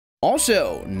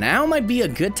Also, now might be a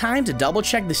good time to double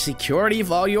check the security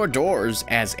of all your doors,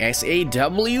 as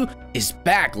SAW is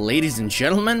back, ladies and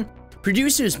gentlemen.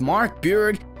 Producers Mark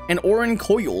Burg and Oren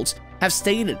Coyles have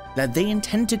stated that they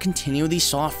intend to continue the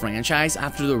Saw franchise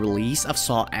after the release of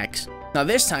Saw X. Now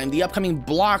this time, the upcoming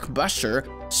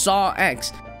blockbuster Saw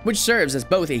X, which serves as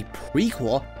both a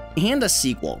prequel and a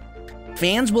sequel.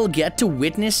 Fans will get to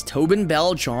witness Tobin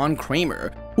Bell John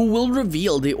Kramer, who will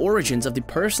reveal the origins of the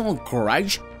personal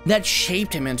grudge that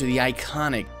shaped him into the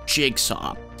iconic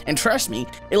Jigsaw. And trust me,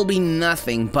 it'll be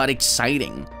nothing but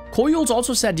exciting. Coyles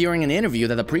also said during an interview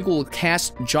that the prequel will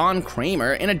cast John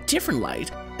Kramer in a different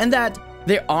light, and that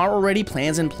there are already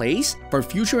plans in place for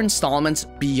future installments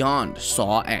beyond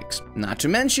Saw X. Not to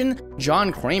mention,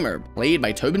 John Kramer, played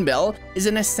by Tobin Bell, is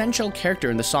an essential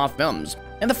character in the Saw films,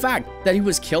 and the fact that he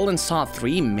was killed in Saw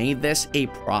 3 made this a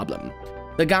problem.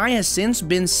 The guy has since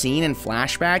been seen in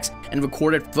flashbacks and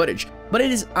recorded footage, but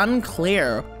it is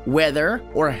unclear whether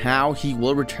or how he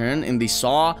will return in the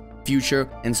Saw future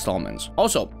installments.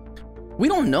 Also, we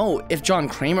don't know if John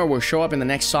Kramer will show up in the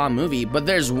next Saw movie, but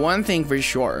there's one thing for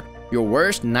sure: your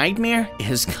worst nightmare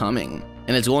is coming,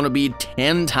 and it's going to be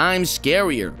 10 times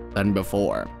scarier than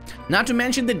before. Not to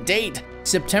mention the date,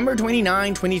 September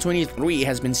 29, 2023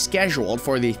 has been scheduled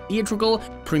for the theatrical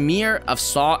premiere of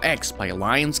Saw X by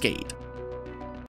Lionsgate.